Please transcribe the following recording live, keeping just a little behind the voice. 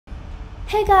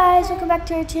Hey guys, welcome back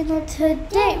to our channel.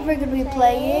 Today we're going to be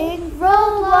playing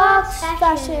Roblox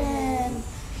Fashion.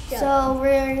 So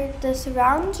this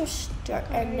rounds are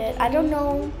ended. I don't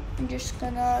know. I'm just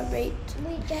gonna rate,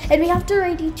 and we have to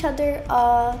rate each other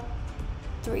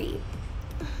 3,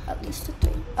 at least a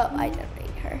 3. Oh, I didn't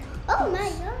rate her. Oh my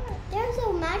god, there's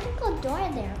a magical door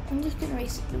there. I'm just gonna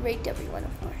rate everyone a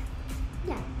 4.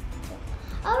 Yeah. So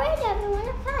I'll rate everyone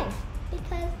a 5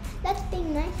 because that's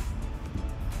being nice.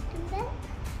 And then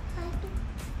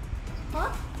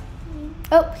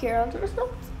Oh, here are the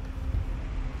results.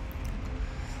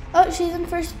 Oh, she's in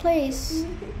first place.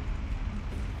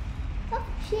 Oh,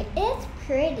 she is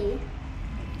pretty.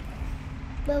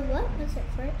 But what was it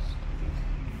first?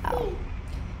 Oh.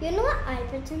 You know what I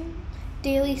put in?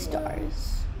 Daily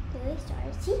Stars. Daily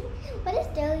Stars. See? What is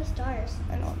Daily Stars?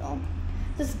 I don't know.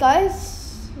 This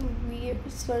guy's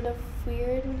weird, sort of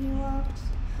weird when he walks.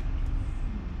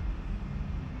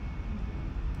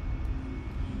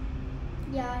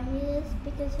 Yeah, he is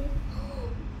because he.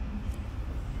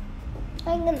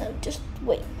 I'm gonna just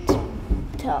wait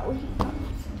till he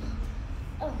comes.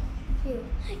 Oh, phew.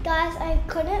 Guys, I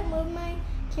couldn't move my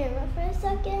camera for a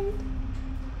second.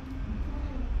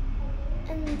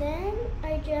 And then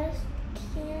I just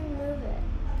can't move it.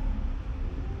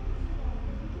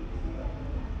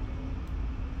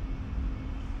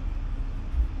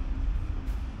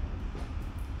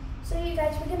 So you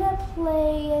guys, we're gonna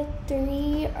play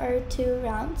 3 or 2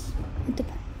 rounds. It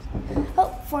depends.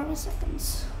 Oh, 4 more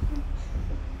seconds.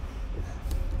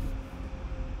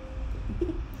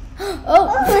 Oh.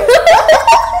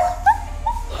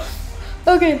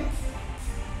 Okay.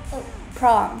 Oh.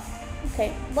 Prom.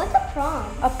 Okay. What's a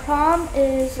prom? A prom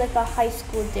is like a high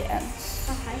school dance.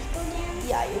 A high school dance?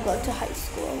 Yeah, you go to high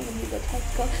school when you go to high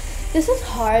school. This is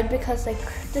hard because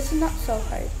this is not so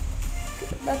hard.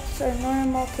 That's our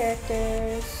normal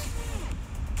characters.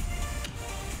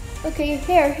 Okay,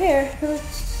 here.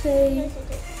 Let's say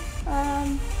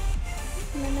I'm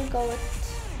gonna go with.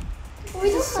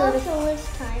 We don't have so much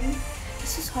time.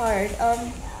 This is hard.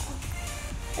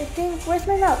 I think, where's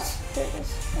my mouse? There it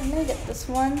is. I'm gonna get this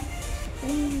one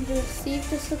and see if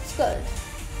this looks good.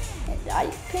 And I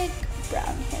pick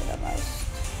brown hair the most.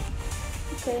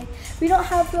 Okay, we don't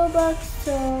have Roblox,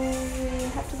 so we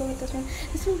have to go with this one.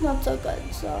 This one's not so good,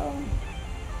 so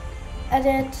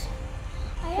edit.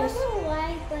 I don't know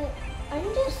why, but I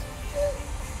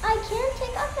can't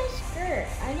take off my skirt.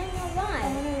 I don't know why.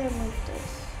 I'm gonna remove this.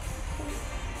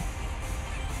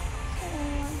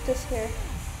 This here.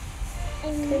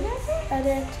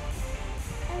 Edit.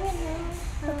 I don't know.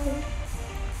 Okay.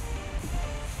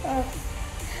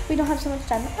 We don't have so much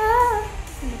time.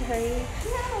 I need to hurry.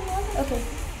 No. Okay.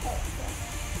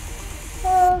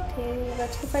 Okay,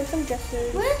 let's go find some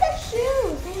dresses. Where's the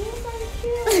shoes? I need some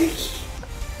shoes.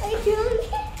 I can't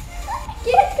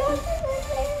go to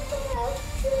the house.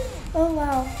 Oh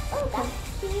wow. Oh, that's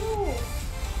cute.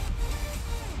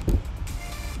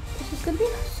 This is gonna be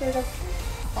sort of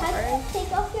How do hard. you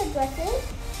take off your dresses?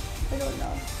 I don't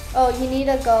know. Oh, you need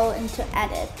to go into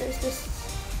edit. There's this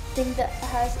thing that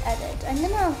has edit. I'm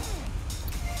gonna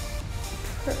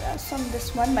press on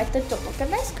this one. Mike, don't look at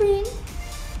my screen.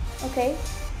 Okay.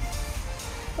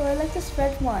 Oh, I like this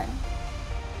red one.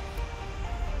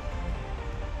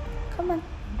 Come on.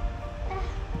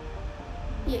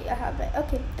 Yeah, I have it.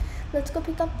 Okay. Let's go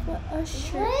pick up a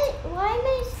shirt. What? Why am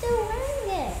I still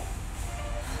wearing it?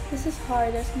 This is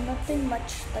hard. There's nothing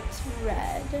much that's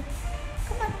red.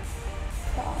 Come on.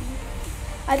 Prom.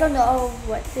 I don't know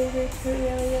what they were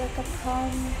really like a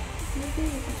prom. Maybe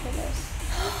we can try this.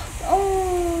 Oh.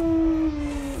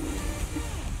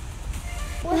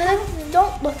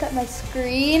 Don't look at my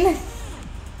screen.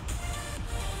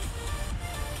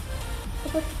 How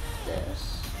about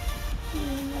this? I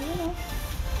don't know.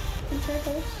 Can try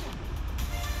this.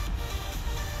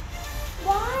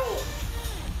 Why?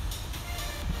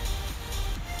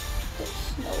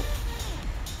 No.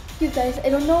 You guys, I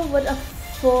don't know what a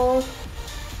full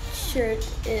shirt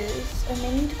is. I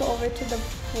may need to go over to the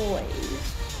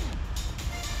boys.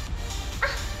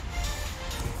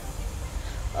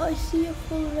 Oh, I see a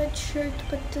full red shirt,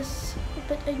 but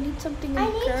I need something in I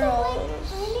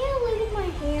girls. need to leave my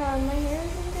hair on. My hair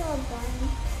is into a bun.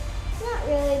 It's not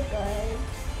really good.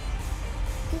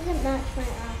 It doesn't match my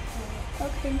outfit.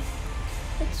 Okay.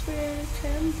 Let's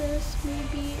trim this,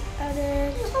 maybe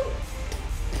edit,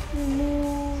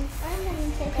 remove I'm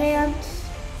gonna take pants,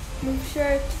 move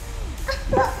shirt.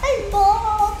 I'm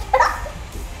bald.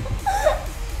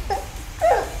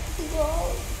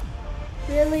 Bald.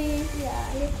 Really? Yeah,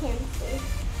 you can't see.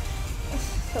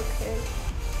 It's okay.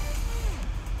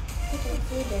 You can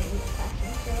see they're in the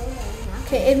fashion show.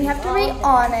 Okay, and we have to rate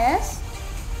honest.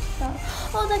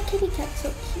 Oh, that kitty cat's so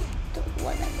cute. The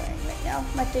one I'm wearing right now.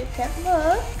 My favorite cat.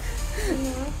 Look.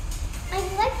 Yeah. I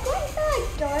like going for a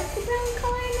dark brown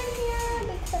color in here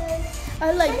because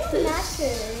I like it this.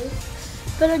 matches.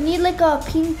 But I need like a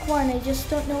pink one. I just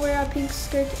don't know where our pink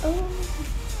skirt. Oh,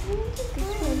 this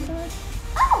one.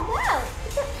 Oh wow!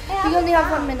 We only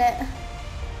have 1 minute.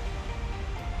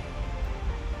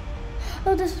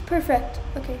 Oh, this is perfect.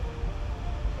 Okay.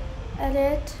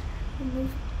 Edit.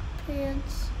 Remove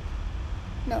pants.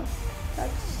 No,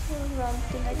 that's the wrong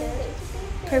thing I did.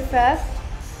 Perfect.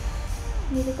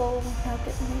 Need to go now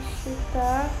get my shirt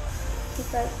back. Because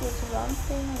that was the wrong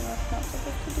thing. I was not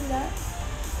supposed to do that.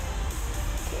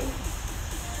 Okay.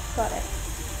 Got it.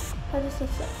 How does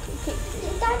this look? Okay.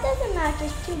 That doesn't match.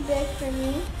 It's too big for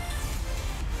me.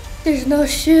 There's no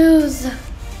shoes.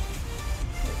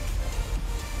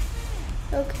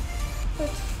 Okay.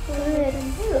 Let's go ahead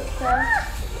and flip that.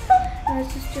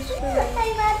 This is just for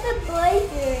I'm at the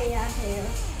boys' area here.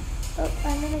 Oh,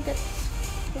 I'm gonna get this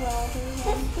flower This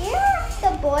one. here,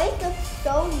 the boys look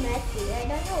so messy. I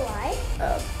don't know why.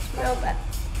 Oh, it's Roblox.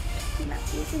 I'm not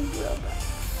using Roblox.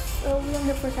 Oh, we only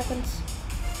have 4 seconds.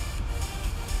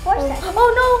 4 seconds. Oh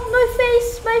no, my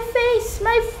face, my face,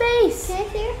 my face. Can I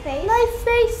see your face? My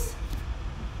face.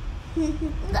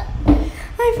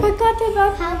 I forgot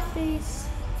about my face.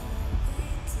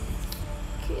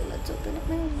 Okay, let's open up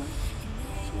my one.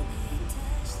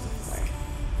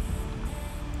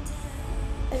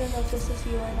 I don't know if this is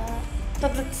you or not.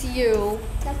 But it's you.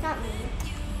 That's not me.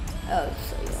 Oh,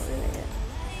 so you over there.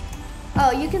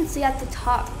 Oh, you can see at the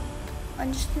top.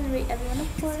 I'm just gonna rate everyone a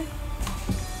 4.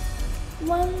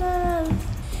 One love.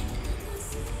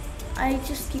 I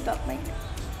just keep up my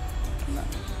no.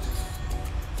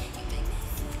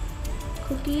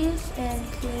 Cookies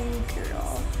and cream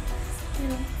girl.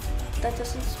 That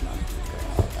doesn't smell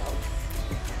girl though.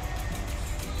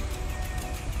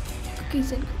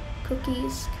 Cookies and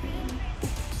cookies, cream.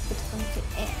 It's going to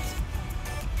ants.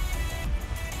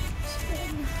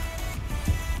 Spin.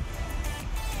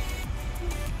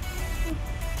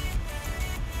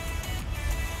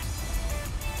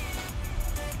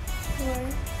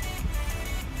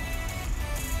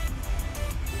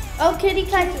 Oh, kitty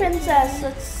cat princess.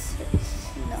 Let's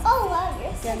no. Oh wow,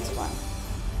 you're Against one.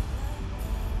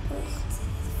 Post.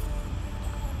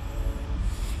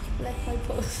 Like my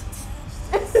posts.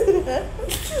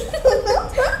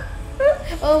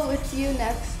 Oh, it's you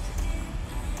next.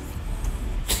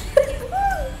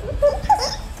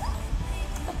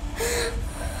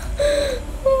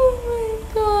 Oh my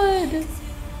god.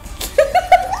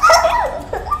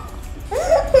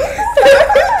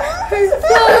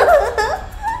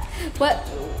 What?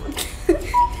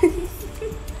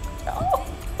 No.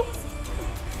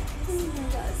 Oh my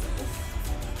god.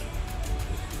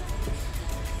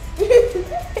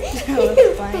 That was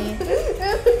funny.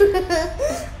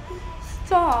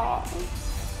 Stop.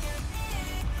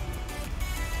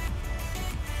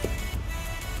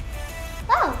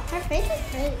 Oh, her face is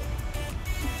pretty.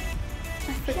 I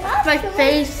forgot my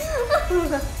face.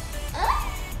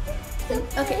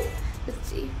 Okay, let's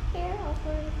see. Here, I'll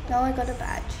put it. Now I got a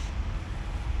badge.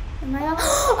 Am I on?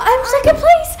 I'm second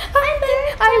place!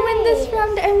 I win this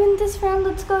round. I win this round.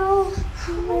 Let's go.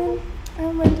 I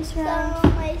win this round. So,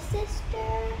 my sister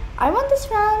I won this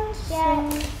round.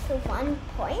 gets 1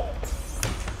 point.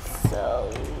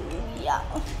 So yeah.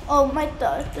 Oh my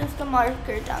gosh, there's the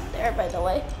marker down there, by the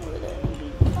way. Over there,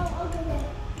 maybe. Oh, over there.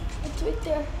 It's right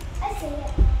there. I see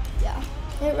it. Yeah.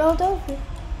 It rolled over.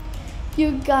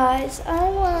 You guys, I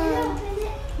Can you won. open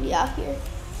it? Yeah, here.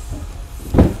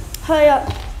 Hurry up.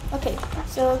 Okay,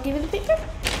 so give me the paper.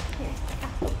 Here.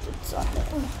 Oh, it's on there.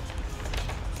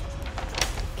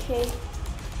 Okay.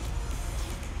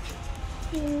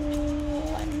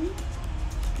 1.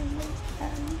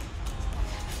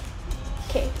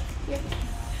 Okay, here.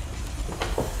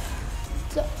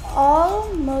 So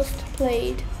almost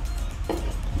played.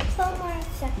 12 more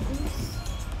seconds.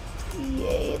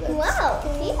 Yay, let's Wow, go.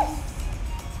 yes.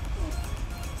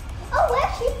 Oh wow,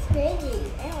 she's pretty.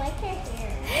 I like her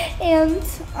hair. And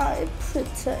I'm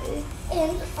pretty.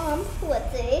 And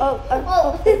pretty.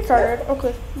 Oh, it started.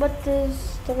 Okay, what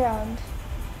is the round?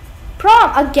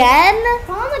 Prom again?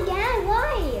 Prom again?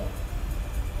 Why?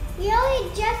 We only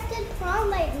just did prom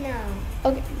right now.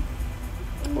 Okay,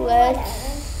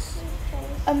 let's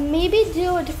maybe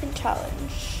do a different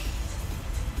challenge.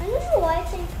 I don't know why I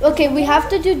think. Okay, we have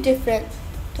to do different.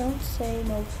 Don't say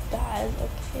no bad,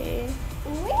 okay?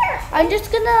 Where? I'm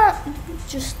just gonna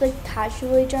like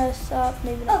casually dress up,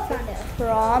 maybe not found it.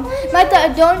 prom.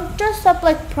 Martha, don't dress up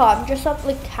like prom. Dress up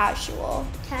like casual.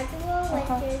 Casual, like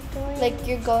you're going. Like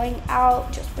you're going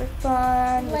out just for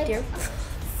fun Like, with your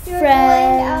you're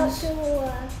friends. going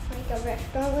out to like a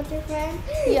restaurant with your friend.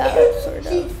 Yeah, sort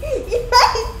of.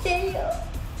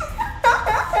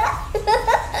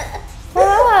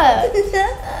 What?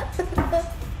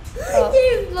 Oh.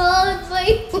 You're both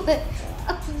like what?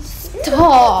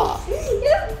 Stop.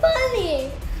 You're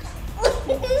funny.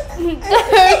 That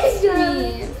hurts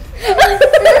me.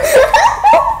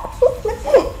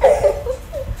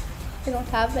 I don't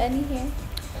have any here.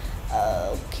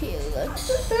 Okay, let's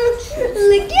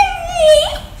look at me.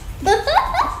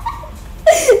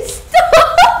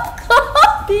 Stop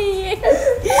copying.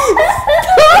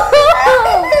 Stop.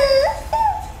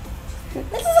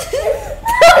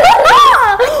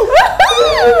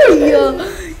 You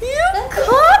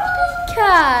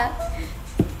copycat.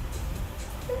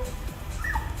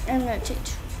 I'm gonna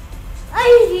change. I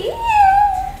see you.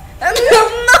 No.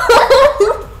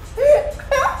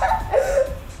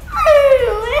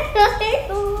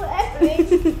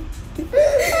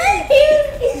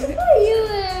 What are you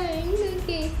wearing?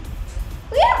 Okay.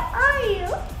 Where are you?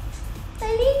 I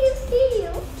need to see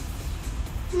you.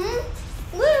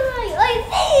 Where are you? I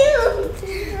see you.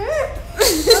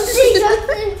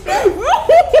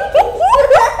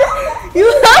 You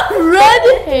have red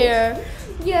hair.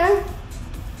 Yeah.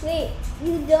 Wait,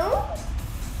 you don't?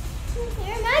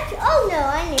 You're not. Oh no,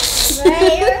 I need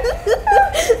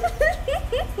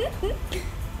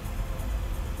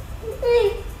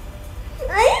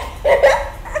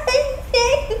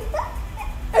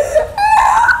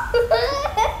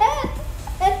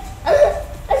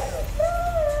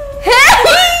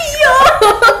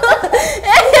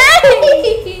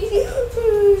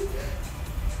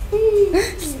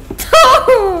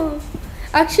Stop!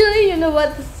 Actually, you know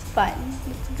what? This is fun.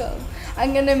 Let's go.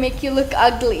 I'm gonna make you look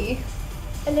ugly.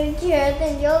 I don't care,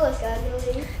 then you'll look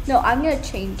ugly. No, I'm gonna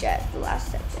change it at the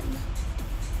last second.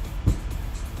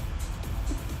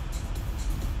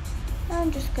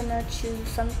 I'm just gonna choose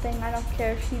something. I don't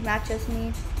care if he matches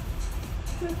me.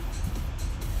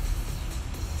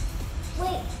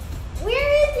 Wait,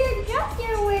 where is your dress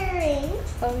you're wearing?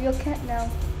 Oh, you can't know.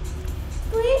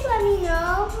 Please let me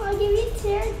know. I'll give you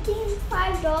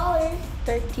 $13.5.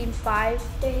 13.5.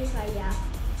 35, yeah.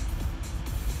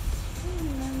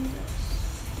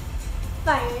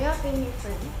 Fine, you're not being your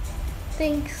friend.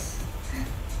 Thanks.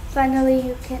 Finally,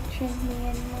 you can't drink me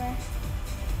anymore.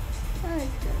 I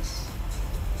like this.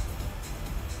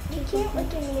 You can't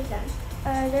look at me then.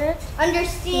 Edit.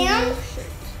 Understand? New shirt.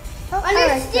 Oh, I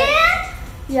like Understand? that.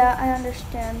 Yeah, I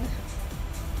understand.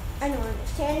 I don't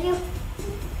understand you.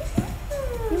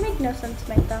 You make no sense,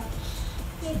 Magda.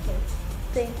 You too.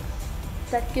 Thanks.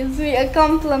 That gives me a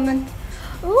compliment.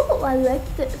 Oh, I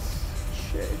like this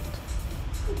shirt.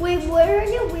 Wait, what are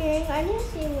you wearing? I didn't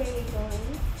see where you're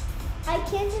going. I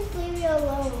can't just leave you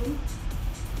alone.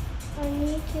 I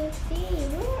need to see.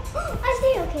 Where? I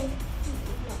see, okay.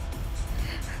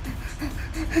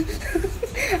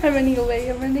 I'm running away.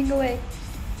 I'm running away.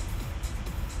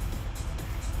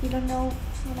 You don't know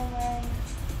what I'm wearing.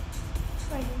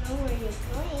 I don't know where you're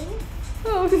going.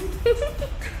 Oh.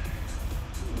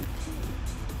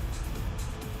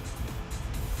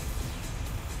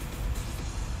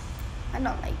 I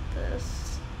don't like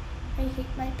this. I hate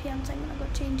my pants. I'm gonna go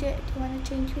change it. Do you want to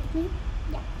change with me?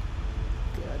 Yeah.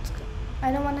 Okay, let's go.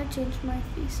 I don't want to change my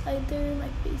face either. My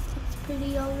face looks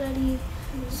pretty already.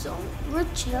 So we're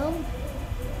chill.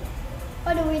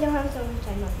 Oh no, we don't have so much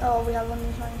time left. Oh, we have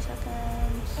only 20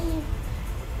 seconds.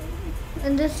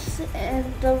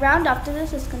 And the round after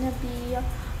this is gonna be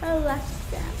our last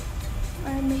round.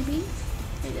 Or maybe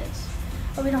it is.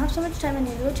 Oh, we don't have so much time. I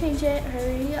need to go change it.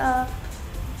 Hurry up.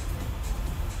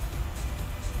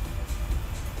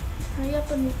 Hurry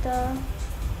up, Anita.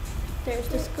 There's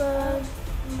this good.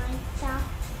 My stuff.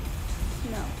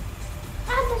 No.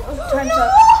 Oh, time's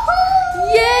up.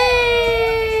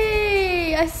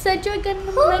 Yay! I said you're gonna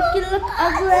make you look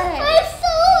ugly. I'm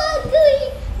so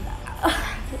ugly.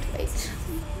 Wait.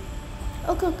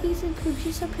 Oh, cookies and cream.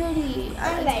 She's so pretty.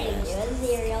 I'm making you a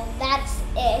cereal. That's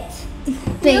it.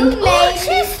 Thank You made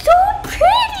She's so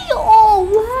pretty. Oh,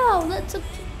 wow. That's so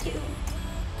cute.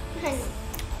 Honey.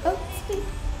 Oh,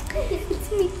 it's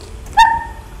me.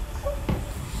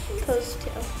 Pose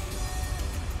too.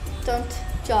 Don't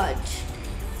judge.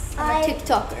 I'm a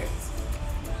TikToker.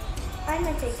 I'm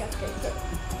a TikToker too.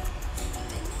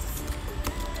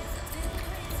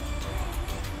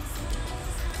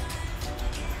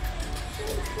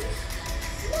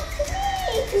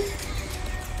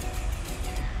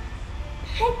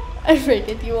 I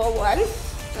rated you a 1.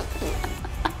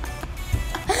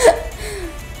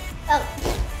 Oh.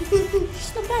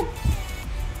 She's not bad.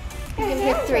 You give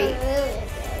her 3.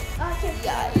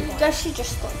 Yeah, you guys should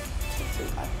just don't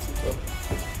forgot to do.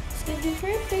 Just gonna give her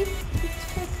a 3.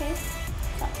 It's okay.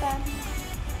 Not bad.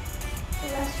 The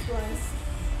last one.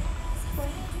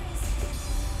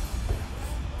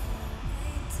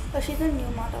 Oh, she's a new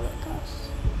model like us.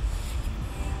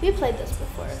 We played this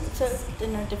before. It's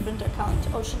in our different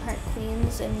account. Ocean Heart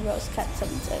Queens and Rose Cat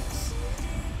 76.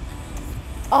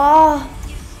 Ah,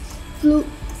 blue.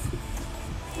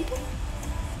 Okay.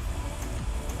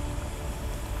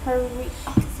 Hurry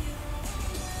up.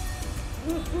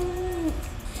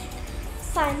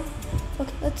 Fine.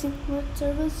 Okay, let's see what's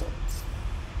the results.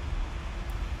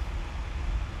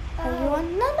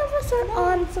 Everyone, none of us are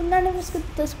on, so none of us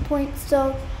get this point.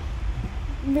 So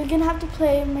we're gonna have to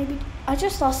play maybe. I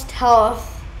just lost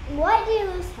health. Why do you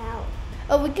lose health?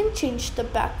 Oh, we can change the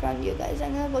background, you guys.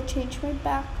 I'm gonna go change my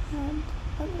background.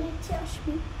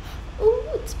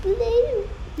 Oh, it's blue.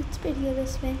 It's prettier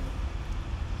this way.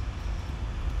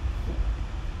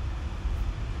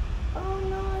 Oh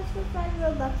no, it's for 5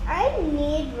 Robux. I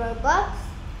need Robux.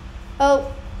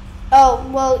 Oh,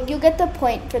 well, you get the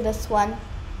point for this one.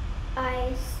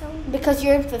 Because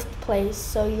you're in 5th place,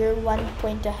 so you're 1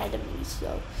 point ahead of me.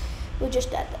 So we'll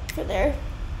just add that for there.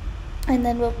 And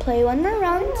then we'll play one more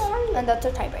round, and that's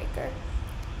a tiebreaker.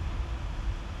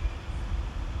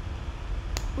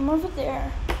 I'm over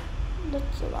there.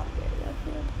 That's the wrong area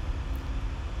here.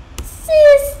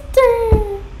 Sister!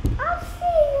 I'll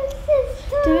see you,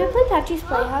 sister. Did we play Patchy's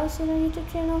Playhouse in our YouTube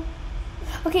channel?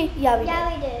 Okay, yeah, we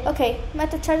did. Okay, I'm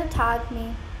about to try to tag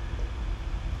me.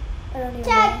 I don't even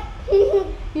know.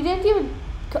 You didn't even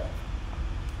but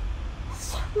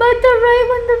right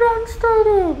when the round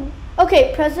started.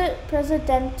 Okay,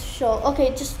 presidential. Okay,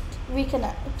 just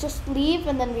reconnect. Just leave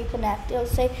and then reconnect. It'll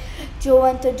say, do you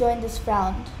want to join this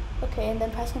round? Okay, and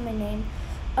then press on my name.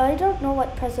 I don't know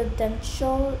what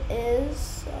presidential is.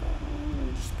 So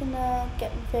I'm just gonna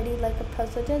get ready like a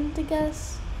president, I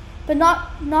guess. But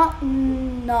not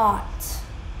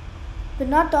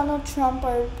Donald Trump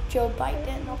or Joe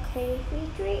Biden, okay?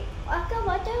 Retreat. What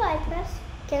do I press?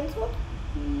 Cancel?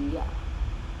 Yeah.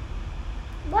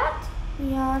 What?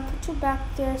 Yeah, I put you back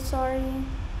there, sorry.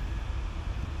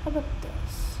 How about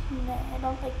this? Nah, I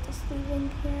don't like this leaving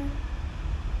here.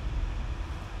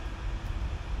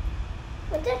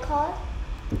 What's it called?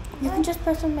 You can just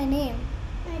press on my name.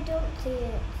 I don't see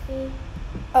it. See?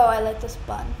 Oh, I like this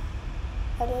button.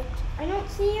 Edit. I don't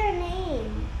see your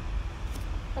name.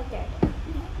 Okay.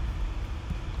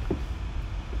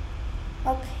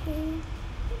 Okay.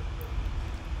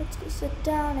 Let's go sit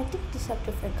down. I think these have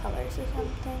different colors or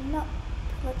something. No.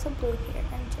 Let's a blue here.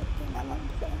 I'm joking. I want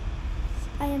blue.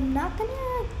 I am not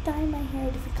gonna dye my hair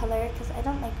a different color because I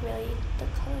don't like really the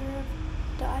color of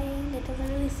dyeing. It doesn't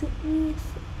really suit me.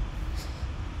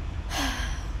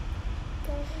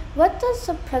 So. What does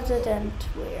the president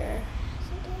wear?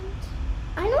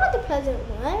 I know what the president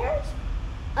wears.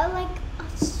 I like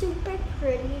a super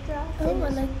pretty dress. Oh, I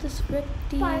like this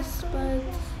pretty buds.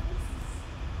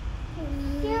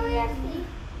 Seriously?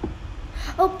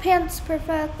 Oh, pants,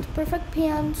 perfect. Perfect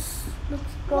pants. Let's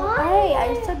go. Why? Hey,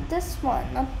 I said this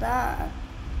one, not that.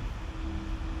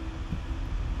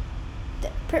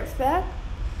 Perfect.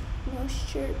 No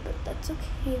shirt, but that's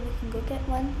okay. We can go get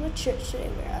one. What shirt should I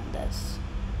wear on this?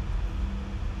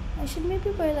 I should maybe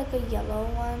wear like a yellow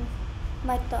one.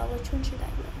 Micah, which one should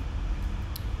I wear?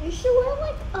 You should wear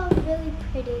like a really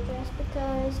pretty dress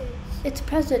because it's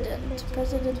president.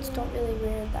 Presidents don't really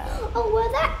wear that. Oh, wear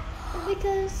that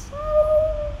because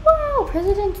oh wow,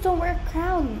 presidents don't wear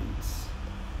crowns.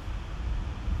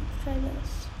 Let's try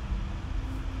this.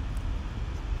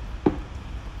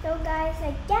 So guys,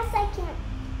 I guess I can't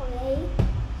play.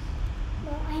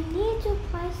 Well, I need to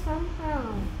play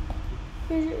somehow.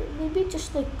 Maybe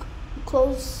just like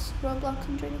close Roblox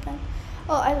and join again.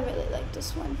 Oh, I really like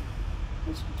this one.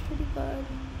 This one's pretty good.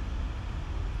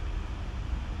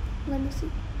 Let me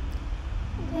see.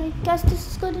 Okay, I guess this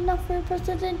is good enough for a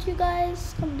president, you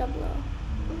guys. Comment down below.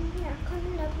 Yeah,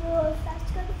 comment down below if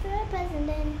that's good for a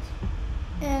president.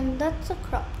 And that's a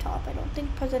crop top. I don't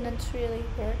think presidents really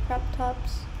wear crop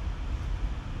tops.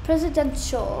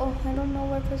 Presidential. I don't know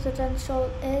where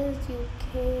presidential is.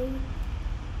 UK.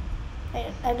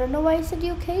 I don't know why I said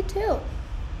UK too.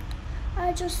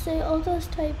 I just say all those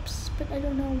types, but I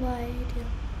don't know why I do.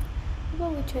 How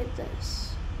about we try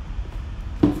this?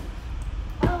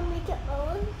 I'll make it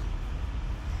own.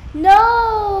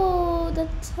 No, the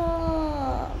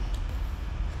top.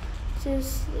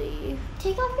 Seriously.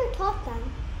 Take off your top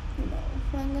then.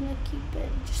 No, I'm gonna keep it.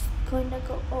 Just going to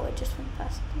go. Oh, it just went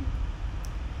past me.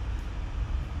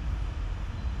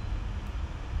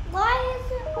 Why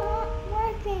is it not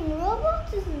working?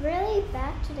 Roblox is really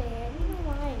bad today. I don't know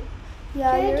why.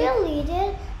 Yeah, Can you delete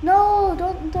it? No,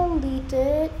 don't delete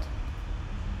it.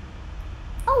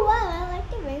 Oh wow, I like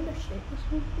the rainbow shirt.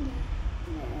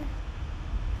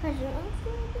 Yeah.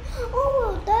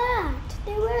 Oh, that.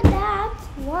 They wear that.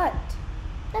 What?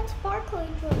 That's sparkly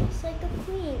dress, like a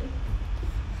queen.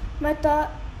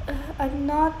 I'm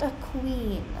not a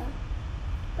queen.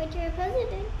 But you're a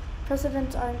president.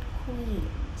 Presidents aren't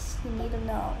queens. You need to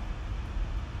know.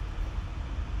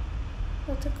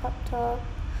 That's a crop top.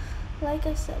 Like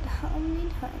I said, how many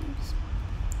times?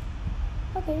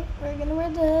 Okay, we're gonna wear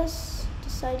this.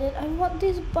 Decided I want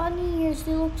these bunny ears.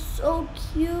 They look so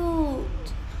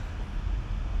cute.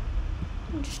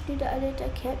 I just need to edit. I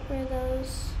can't wear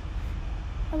those.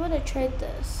 How about I tried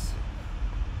this?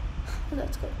 Oh,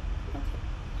 that's good. Okay.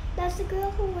 That's the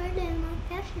girl who wore it in my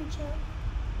fashion show.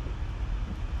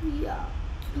 Yeah.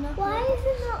 Why is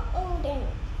it not loading?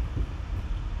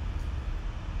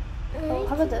 Oh,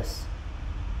 how about this?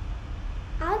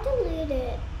 I'll delete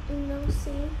it and you'll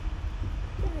see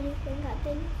if anything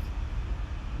happens.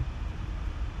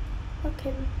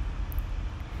 Okay.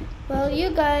 Well,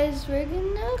 you guys, we're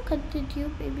gonna continue,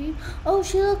 baby. Oh,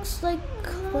 she looks like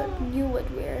what you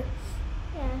would wear.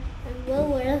 Yeah, and we'll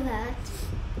wear that.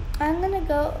 I'm gonna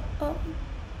go. Oh,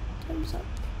 time's up.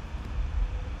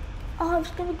 Oh, I was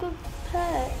gonna go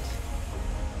pet.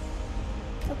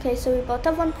 Okay, so we both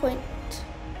have 1 point.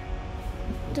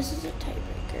 This is a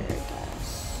tiebreaker, I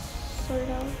guess. Sort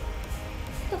of.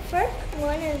 The first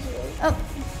one is yours. Oh.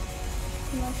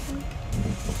 Nothing.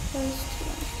 Those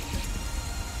two.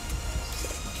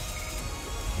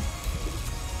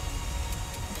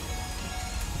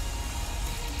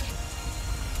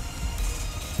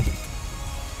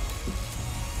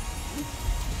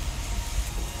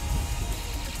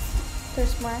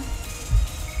 There's more.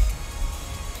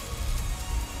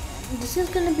 This is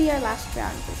gonna be our last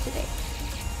round for today.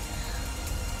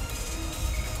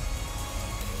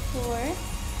 4.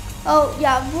 Oh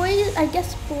yeah, I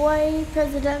guess boy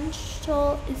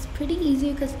presidential is pretty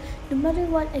easy because no matter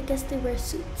what, I guess they wear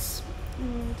suits.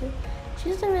 And she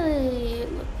doesn't really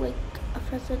look like a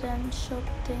presidential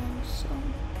thing, so,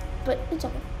 but it's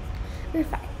okay. We're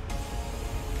fine.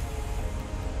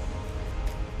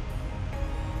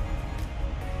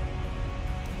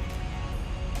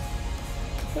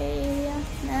 Okay,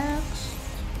 next.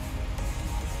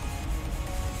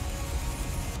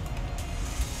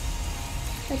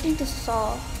 I think this is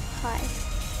all high.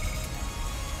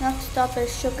 Next up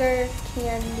is sugar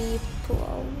candy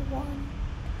pull 1.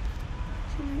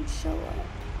 Shouldn't show up.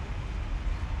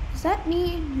 Is that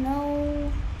me?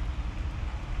 No.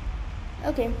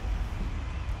 Okay.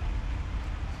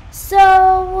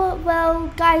 So,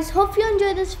 well, guys, hope you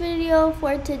enjoyed this video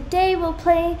for today. We'll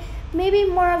play maybe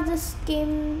more of this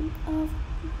game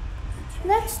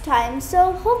next time.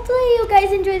 So hopefully you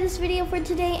guys enjoyed this video for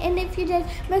today, and if you did,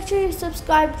 make sure you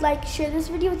subscribe, like, share this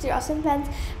video with your awesome friends.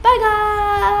 Bye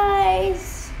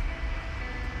guys.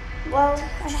 Well,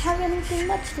 I don't have anything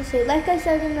much to say. Like I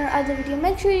said in our other video,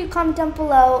 make sure you comment down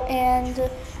below and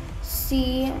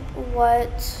see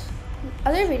what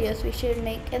other videos we should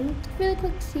make, and really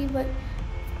quick see what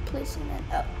place I'm in.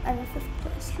 Oh, I'm in 5th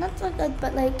place. Not so good,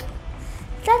 but like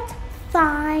that's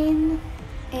fine.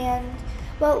 And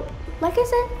well, like I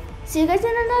said, see you guys in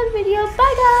another video.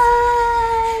 Bye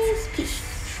guys. Peace.